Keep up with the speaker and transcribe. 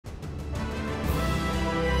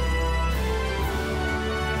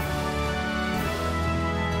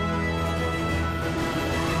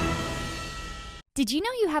Did you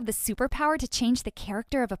know you have the superpower to change the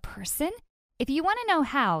character of a person? If you want to know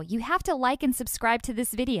how, you have to like and subscribe to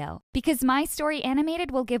this video, because My Story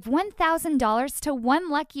Animated will give $1,000 to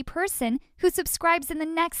one lucky person who subscribes in the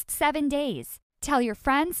next 7 days. Tell your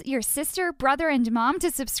friends, your sister, brother, and mom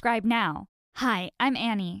to subscribe now. Hi, I'm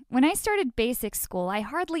Annie. When I started basic school, I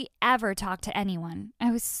hardly ever talked to anyone.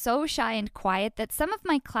 I was so shy and quiet that some of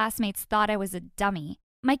my classmates thought I was a dummy.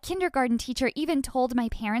 My kindergarten teacher even told my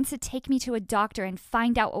parents to take me to a doctor and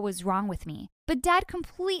find out what was wrong with me. But Dad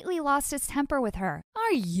completely lost his temper with her.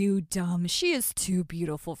 Are you dumb? She is too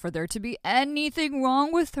beautiful for there to be anything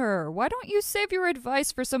wrong with her. Why don't you save your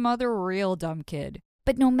advice for some other real dumb kid?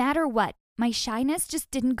 But no matter what, my shyness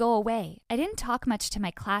just didn't go away. I didn't talk much to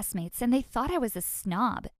my classmates, and they thought I was a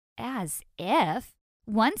snob. As if.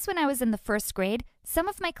 Once when I was in the first grade, some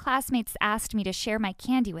of my classmates asked me to share my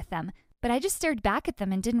candy with them, but I just stared back at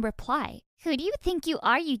them and didn't reply. Who do you think you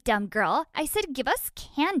are, you dumb girl? I said give us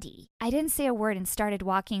candy. I didn't say a word and started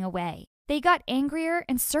walking away. They got angrier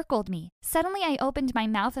and circled me. Suddenly I opened my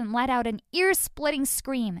mouth and let out an ear-splitting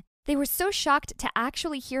scream. They were so shocked to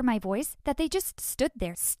actually hear my voice that they just stood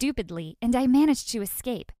there stupidly, and I managed to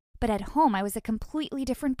escape. But at home I was a completely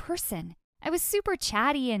different person. I was super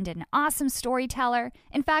chatty and an awesome storyteller.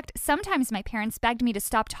 In fact, sometimes my parents begged me to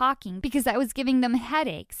stop talking because I was giving them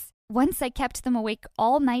headaches. Once I kept them awake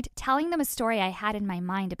all night telling them a story I had in my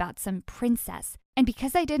mind about some princess. And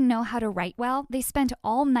because I didn't know how to write well, they spent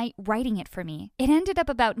all night writing it for me. It ended up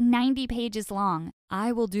about 90 pages long.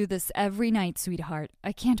 I will do this every night, sweetheart.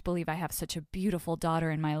 I can't believe I have such a beautiful daughter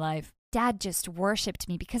in my life. Dad just worshipped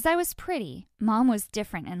me because I was pretty. Mom was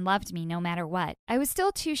different and loved me no matter what. I was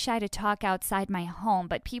still too shy to talk outside my home,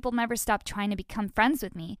 but people never stopped trying to become friends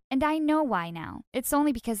with me. And I know why now. It's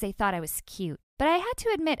only because they thought I was cute. But I had to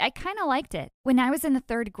admit, I kind of liked it. When I was in the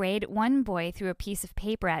 3rd grade, one boy threw a piece of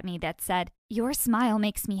paper at me that said, "Your smile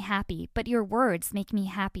makes me happy, but your words make me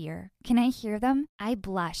happier. Can I hear them?" I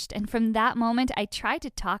blushed, and from that moment, I tried to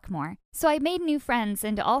talk more. So I made new friends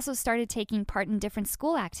and also started taking part in different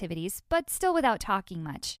school activities, but still without talking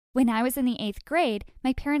much. When I was in the 8th grade,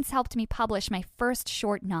 my parents helped me publish my first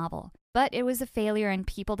short novel. But it was a failure and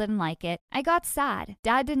people didn't like it. I got sad.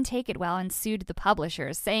 Dad didn't take it well and sued the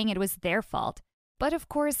publishers, saying it was their fault. But of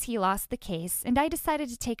course, he lost the case, and I decided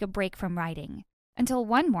to take a break from writing. Until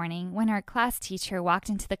one morning, when our class teacher walked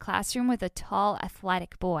into the classroom with a tall,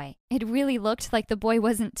 athletic boy. It really looked like the boy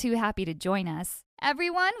wasn't too happy to join us.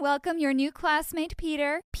 "Everyone, welcome your new classmate,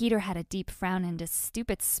 Peter." Peter had a deep frown and a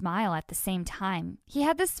stupid smile at the same time. He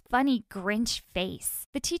had this funny Grinch face.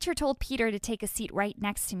 The teacher told Peter to take a seat right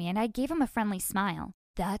next to me, and I gave him a friendly smile.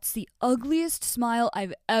 That's the ugliest smile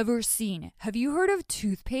I've ever seen. Have you heard of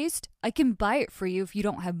toothpaste? I can buy it for you if you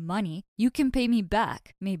don't have money. You can pay me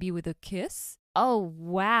back, maybe with a kiss? Oh,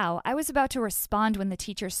 wow. I was about to respond when the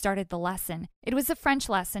teacher started the lesson. It was a French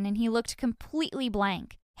lesson, and he looked completely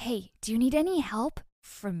blank. "Hey, do you need any help?"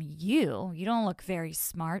 From you? You don't look very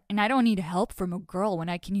smart, and I don't need help from a girl when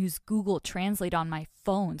I can use Google Translate on my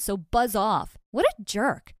phone, so buzz off. What a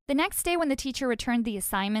jerk. The next day when the teacher returned the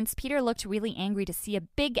assignments, Peter looked really angry to see a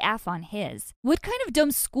big F on his. What kind of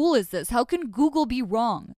dumb school is this? How can Google be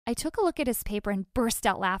wrong? I took a look at his paper and burst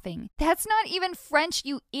out laughing. "That's not even French,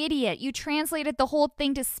 you idiot. You translated the whole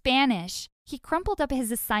thing to Spanish." He crumpled up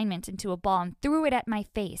his assignment into a ball and threw it at my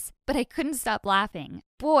face, but I couldn't stop laughing.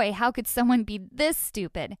 Boy, how could someone be this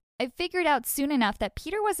stupid? I figured out soon enough that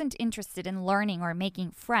Peter wasn't interested in learning or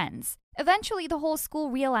making friends. Eventually, the whole school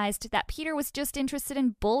realized that Peter was just interested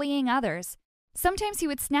in bullying others. Sometimes he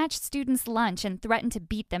would snatch students' lunch and threaten to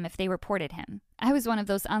beat them if they reported him. I was one of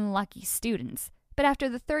those unlucky students. But after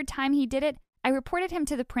the 3rd time he did it, I reported him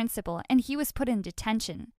to the principal, and he was put in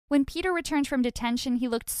detention. When Peter returned from detention, he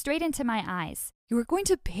looked straight into my eyes. "You are going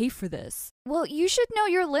to pay for this." "Well, you should know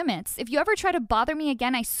your limits. If you ever try to bother me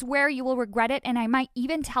again, I swear you will regret it, and I might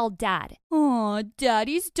even tell Dad." Aw,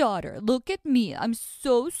 Daddy's daughter, look at me. I'm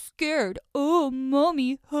so scared. Oh,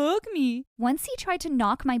 Mommy, hug me. Once he tried to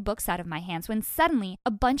knock my books out of my hands when suddenly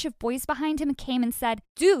a bunch of boys behind him came and said,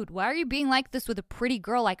 "Dude, why are you being like this with a pretty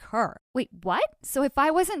girl like her?" "Wait, what? So if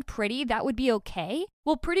I wasn't pretty, that would be okay?"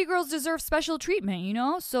 "Well, pretty girls deserve special treatment, you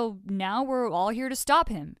know? So now we're all here to stop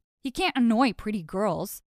him. He can't annoy pretty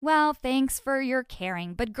girls." "Well, thanks for your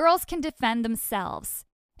caring, but girls can defend themselves."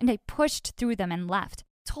 And I pushed through them and left.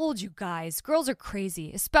 "Told you guys, girls are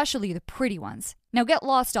crazy, especially the pretty ones. Now get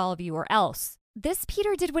lost, all of you, or else." This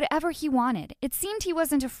Peter did whatever he wanted. It seemed he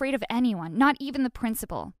wasn't afraid of anyone, not even the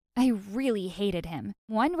principal. I really hated him.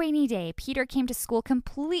 One rainy day, Peter came to school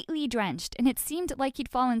completely drenched, and it seemed like he'd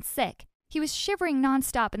fallen sick. He was shivering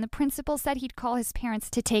nonstop, and the principal said he'd call his parents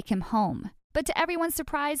to take him home. But to everyone's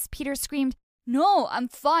surprise, Peter screamed, No, I'm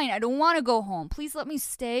fine. I don't want to go home. Please let me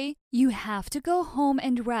stay. You have to go home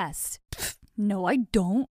and rest. Pfft, no, I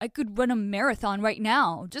don't. I could run a marathon right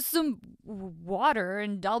now. Just some water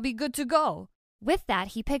and I'll be good to go. With that,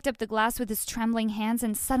 he picked up the glass with his trembling hands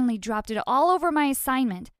and suddenly dropped it all over my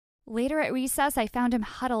assignment. Later at recess, I found him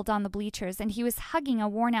huddled on the bleachers and he was hugging a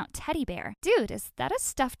worn-out teddy bear. Dude, is that a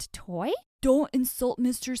stuffed toy? Don't insult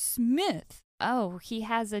Mr. Smith. Oh, he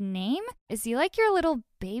has a name? Is he like your little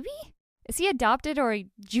baby? Is he adopted or did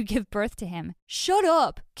you give birth to him? Shut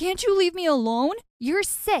up! Can't you leave me alone? You're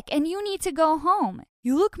sick and you need to go home.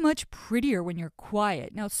 You look much prettier when you're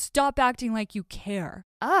quiet. Now stop acting like you care.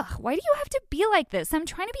 Ugh, why do you have to be like this? I'm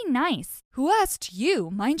trying to be nice. Who asked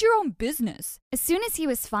you? Mind your own business. As soon as he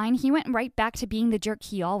was fine, he went right back to being the jerk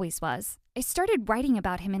he always was. I started writing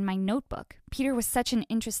about him in my notebook. Peter was such an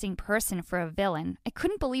interesting person for a villain. I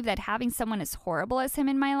couldn't believe that having someone as horrible as him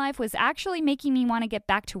in my life was actually making me want to get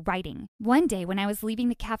back to writing. One day when I was leaving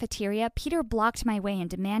the cafeteria, Peter blocked my way and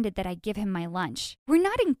demanded that I give him my lunch. We're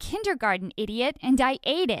not in kindergarten, idiot, and I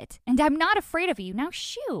ate it. And I'm not afraid of you. Now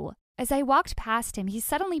shoo. As I walked past him, he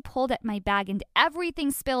suddenly pulled at my bag and everything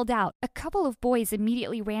spilled out. A couple of boys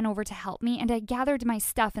immediately ran over to help me and I gathered my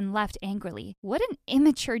stuff and left angrily. What an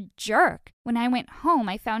immature jerk! When I went home,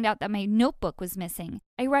 I found out that my notebook was missing.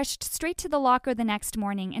 I rushed straight to the locker the next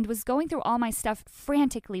morning and was going through all my stuff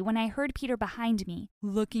frantically when I heard Peter behind me.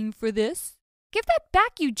 Looking for this? Give that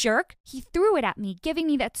back, you jerk! He threw it at me, giving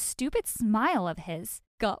me that stupid smile of his.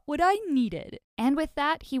 Got what I needed. And with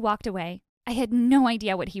that, he walked away. I had no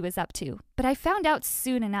idea what he was up to, but I found out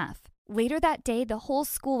soon enough. Later that day, the whole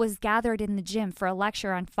school was gathered in the gym for a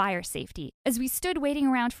lecture on fire safety. As we stood waiting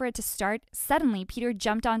around for it to start, suddenly Peter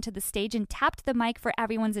jumped onto the stage and tapped the mic for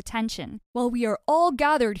everyone's attention. While we are all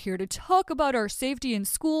gathered here to talk about our safety in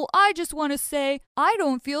school, I just want to say I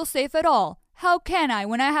don't feel safe at all. How can I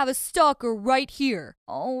when I have a stalker right here?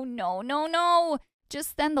 Oh, no.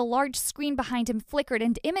 Just then, the large screen behind him flickered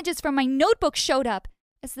and images from my notebook showed up.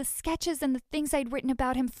 As the sketches and the things I'd written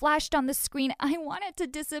about him flashed on the screen, I wanted to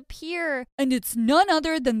disappear. And it's none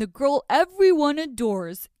other than the girl everyone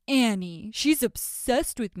adores, Annie. She's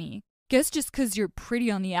obsessed with me. Guess just 'cause you're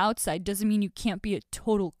pretty on the outside doesn't mean you can't be a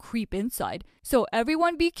total creep inside. So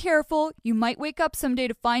everyone be careful. You might wake up someday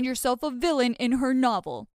to find yourself a villain in her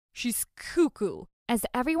novel. She's cuckoo. As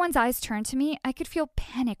everyone's eyes turned to me, I could feel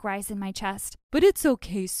panic rise in my chest. But it's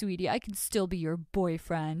okay, sweetie. I can still be your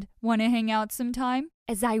boyfriend. Want to hang out sometime?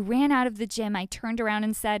 As I ran out of the gym, I turned around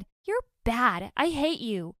and said, "You're bad. I hate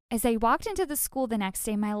you." As I walked into the school the next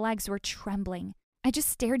day, my legs were trembling. I just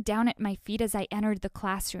stared down at my feet as I entered the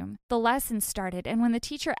classroom. The lesson started, and when the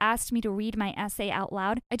teacher asked me to read my essay out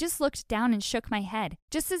loud, I just looked down and shook my head.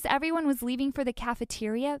 Just as everyone was leaving for the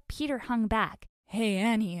cafeteria, Peter hung back. Hey,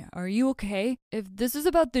 Annie, are you okay? If this is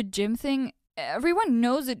about the gym thing, everyone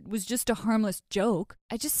knows it was just a harmless joke.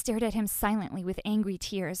 I just stared at him silently with angry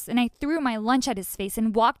tears, and I threw my lunch at his face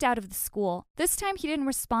and walked out of the school. This time he didn't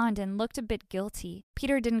respond and looked a bit guilty.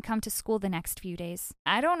 Peter didn't come to school the next few days.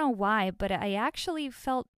 I don't know why, but I actually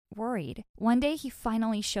felt worried. One day he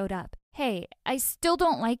finally showed up. "Hey, I still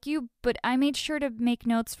don't like you, but I made sure to make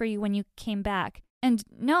notes for you when you came back. And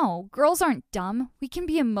no, girls aren't dumb. We can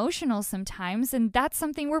be emotional sometimes, and that's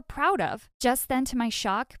something we're proud of." Just then, to my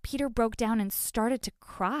shock, Peter broke down and started to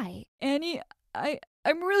cry. Annie,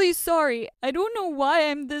 I'm really sorry. I don't know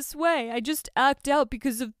why I'm this way. I just act out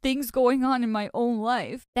because of things going on in my own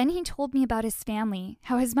life. Then he told me about his family,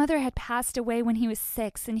 how his mother had passed away when he was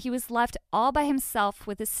 6 and he was left all by himself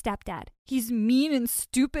with his stepdad. He's mean and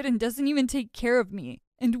stupid and doesn't even take care of me.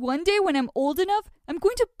 And one day when I'm old enough, I'm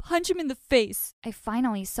going to punch him in the face. I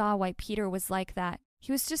finally saw why Peter was like that.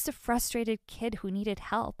 He was just a frustrated kid who needed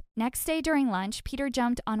help. Next day during lunch, Peter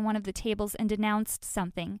jumped on one of the tables and announced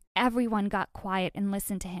something. Everyone got quiet and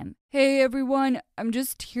listened to him. Hey everyone, I'm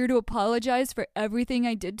just here to apologize for everything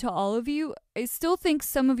I did to all of you. I still think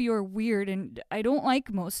some of you are weird and I don't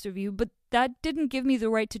like most of you, but that didn't give me the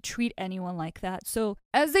right to treat anyone like that. So,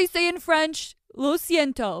 as they say in French, lo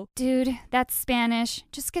siento. Dude, that's Spanish.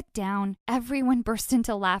 Just get down. Everyone burst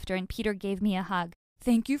into laughter and Peter gave me a hug.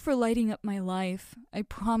 Thank you for lighting up my life. I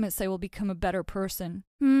promise I will become a better person.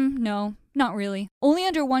 No, not really. Only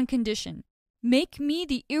under one condition. Make me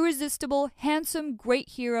the irresistible, handsome, great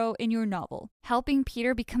hero in your novel. Helping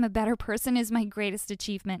Peter become a better person is my greatest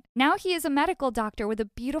achievement. Now he is a medical doctor with a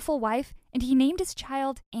beautiful wife, and he named his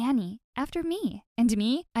child Annie after me. And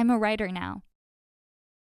me, I'm a writer now.